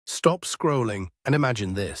Stop scrolling and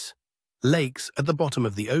imagine this. Lakes at the bottom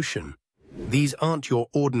of the ocean. These aren't your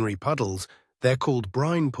ordinary puddles, they're called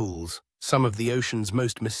brine pools, some of the ocean's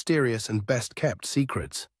most mysterious and best-kept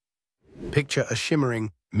secrets. Picture a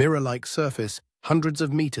shimmering, mirror-like surface hundreds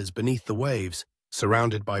of meters beneath the waves,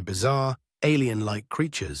 surrounded by bizarre, alien-like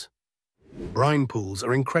creatures. Brine pools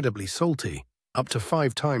are incredibly salty, up to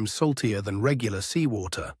 5 times saltier than regular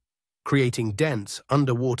seawater, creating dense,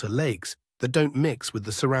 underwater lakes that don't mix with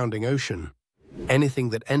the surrounding ocean. Anything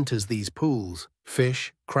that enters these pools,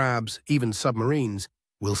 fish, crabs, even submarines,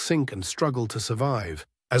 will sink and struggle to survive,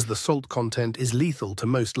 as the salt content is lethal to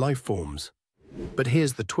most life forms. But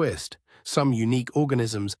here's the twist. Some unique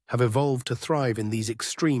organisms have evolved to thrive in these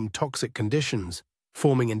extreme toxic conditions,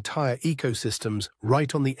 forming entire ecosystems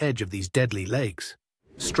right on the edge of these deadly lakes.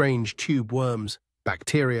 Strange tube worms,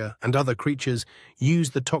 bacteria, and other creatures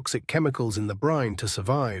use the toxic chemicals in the brine to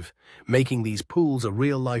survive, making these pools a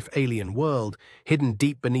real-life alien world hidden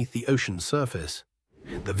deep beneath the ocean's surface.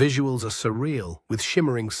 The visuals are surreal, with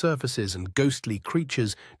shimmering surfaces and ghostly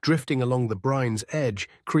creatures drifting along the brine's edge,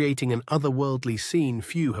 creating an otherworldly scene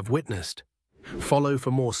few have witnessed. Follow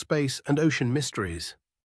for more space and ocean mysteries.